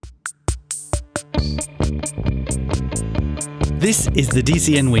This is the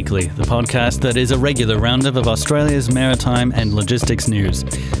DCN Weekly, the podcast that is a regular roundup of Australia's maritime and logistics news.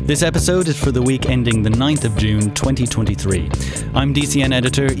 This episode is for the week ending the 9th of June 2023. I'm DCN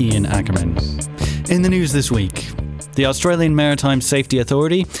editor Ian Ackerman. In the news this week, the Australian Maritime Safety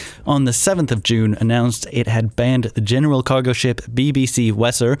Authority on the 7th of June announced it had banned the general cargo ship BBC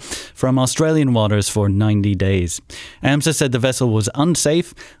Weser from Australian waters for 90 days. AMSA said the vessel was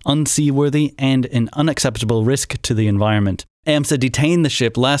unsafe, unseaworthy and an unacceptable risk to the environment. AMSA detained the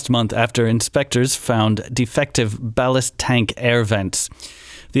ship last month after inspectors found defective ballast tank air vents.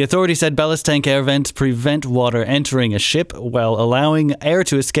 The authority said ballast tank air vents prevent water entering a ship while allowing air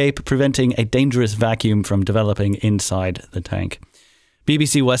to escape, preventing a dangerous vacuum from developing inside the tank.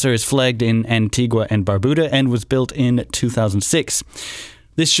 BBC Weser is flagged in Antigua and Barbuda and was built in 2006.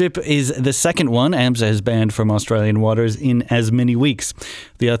 This ship is the second one AMSA has banned from Australian waters in as many weeks.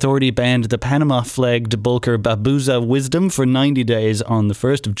 The authority banned the Panama-flagged bulker Babuza Wisdom for 90 days on the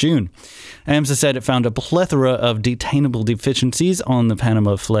 1st of June. AMSA said it found a plethora of detainable deficiencies on the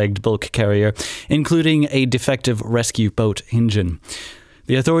Panama-flagged bulk carrier, including a defective rescue boat engine.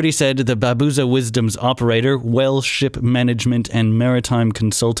 The authority said the Babuza Wisdom's operator, Well Ship Management and Maritime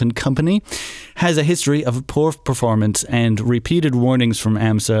Consultant Company, has a history of poor performance and repeated warnings from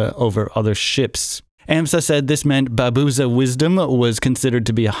AMSA over other ships. AMSA said this meant Babuza Wisdom was considered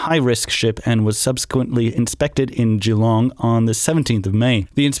to be a high-risk ship and was subsequently inspected in Geelong on the 17th of May.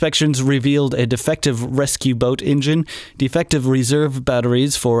 The inspections revealed a defective rescue boat engine, defective reserve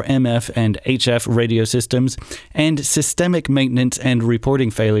batteries for MF and HF radio systems, and systemic maintenance and reporting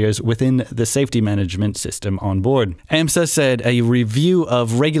failures within the safety management system on board. AMSA said a review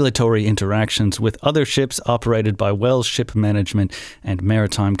of regulatory interactions with other ships operated by Wells Ship Management and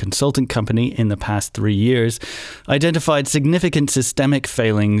Maritime Consulting Company in the past 3 years identified significant systemic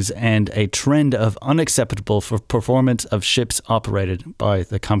failings and a trend of unacceptable performance of ships operated by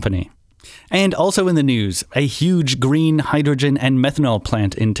the company. And also in the news, a huge green hydrogen and methanol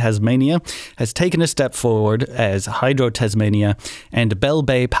plant in Tasmania has taken a step forward as Hydro Tasmania and Bell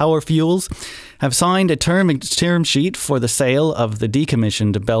Bay Power Fuels have signed a term sheet for the sale of the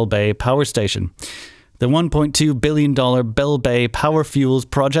decommissioned Bell Bay Power Station. The $1.2 billion Bell Bay Power Fuels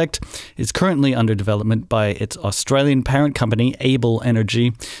project is currently under development by its Australian parent company, Able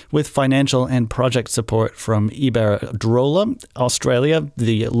Energy, with financial and project support from Iberdrola, Australia,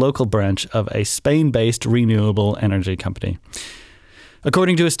 the local branch of a Spain-based renewable energy company.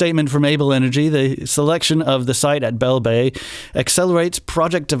 According to a statement from Able Energy, the selection of the site at Bell Bay accelerates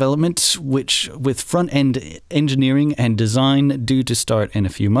project development, which, with front-end engineering and design due to start in a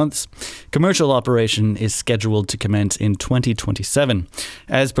few months, commercial operation is scheduled to commence in 2027.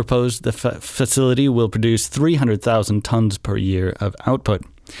 As proposed, the facility will produce 300,000 tonnes per year of output.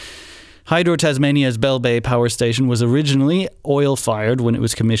 Hydro Tasmania's Bell Bay Power Station was originally oil-fired when it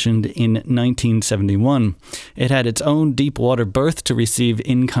was commissioned in 1971. It had its own deep water berth to receive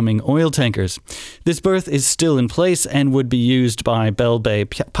incoming oil tankers. This berth is still in place and would be used by Bell Bay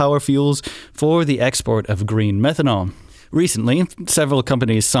Power Fuels for the export of green methanol. Recently, several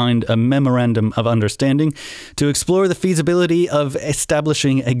companies signed a memorandum of understanding to explore the feasibility of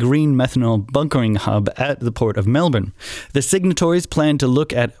establishing a green methanol bunkering hub at the Port of Melbourne. The signatories plan to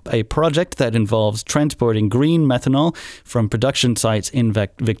look at a project that involves transporting green methanol from production sites in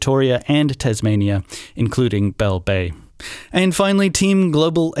Victoria and Tasmania, including Bell Bay. And finally, Team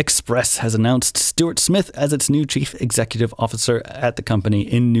Global Express has announced Stuart Smith as its new Chief Executive Officer at the company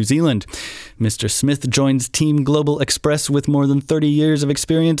in New Zealand. Mr. Smith joins Team Global Express with more than 30 years of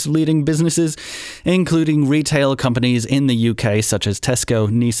experience leading businesses, including retail companies in the UK such as Tesco,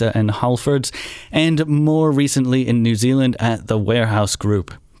 Nisa and Halfords, and more recently in New Zealand at the Warehouse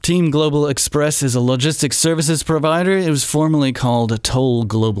Group. Team Global Express is a logistics services provider. It was formerly called Toll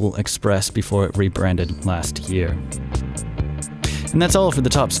Global Express before it rebranded last year. And that's all for the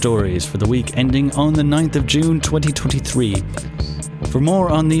top stories for the week ending on the 9th of June 2023. For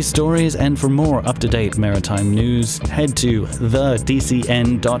more on these stories and for more up-to-date maritime news, head to thedcn.com.au.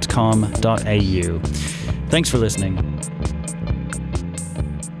 Thanks for listening.